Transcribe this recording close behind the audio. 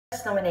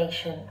First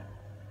nomination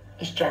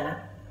is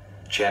Jenna.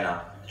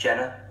 Jenna.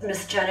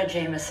 Miss Jenna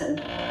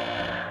Jameson.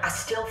 I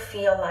still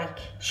feel like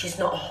she's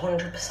not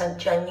 100%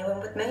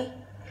 genuine with me.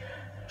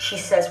 She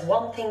says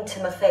one thing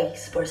to my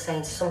face, but is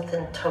saying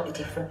something totally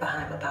different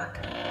behind my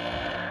back.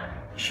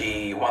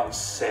 She once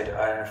said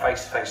in a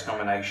face-to-face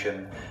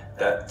nomination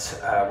that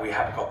we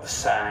haven't got the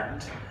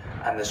sand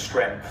and the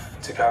strength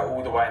to go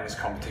all the way in this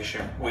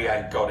competition. We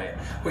ain't got it,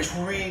 which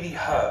really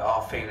hurt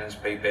our feelings,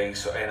 BB,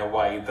 so in a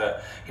way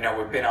that, you know,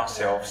 we've been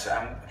ourselves.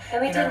 And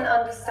we didn't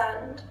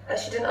understand.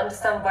 She didn't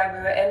understand why we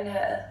were in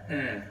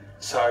here.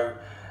 So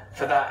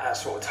for that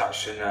sort of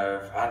touched a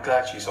nerve. I'm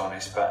glad she's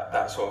honest, but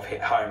that sort of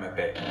hit home a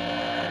bit.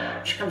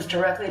 She comes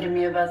directly to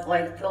me about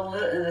like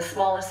the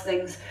smallest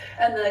things,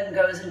 and then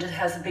goes and just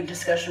has a big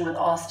discussion with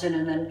Austin,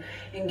 and then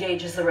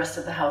engages the rest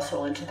of the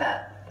household into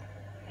that.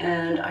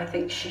 And I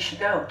think she should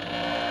go.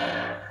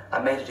 I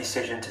made a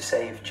decision to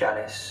save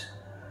Janice,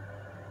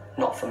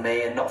 not for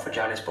me and not for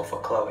Janice, but for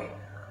Chloe.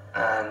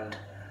 And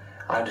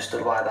I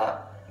understood why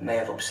that may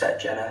have upset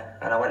Jenna,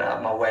 and I went out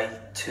of my way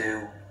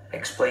to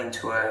explain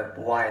to her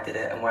why I did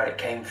it and where it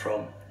came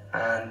from.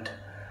 And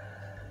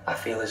I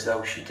feel as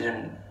though she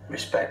didn't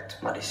respect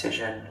my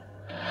decision.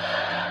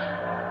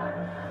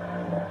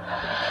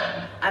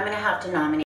 I'm gonna have to nominate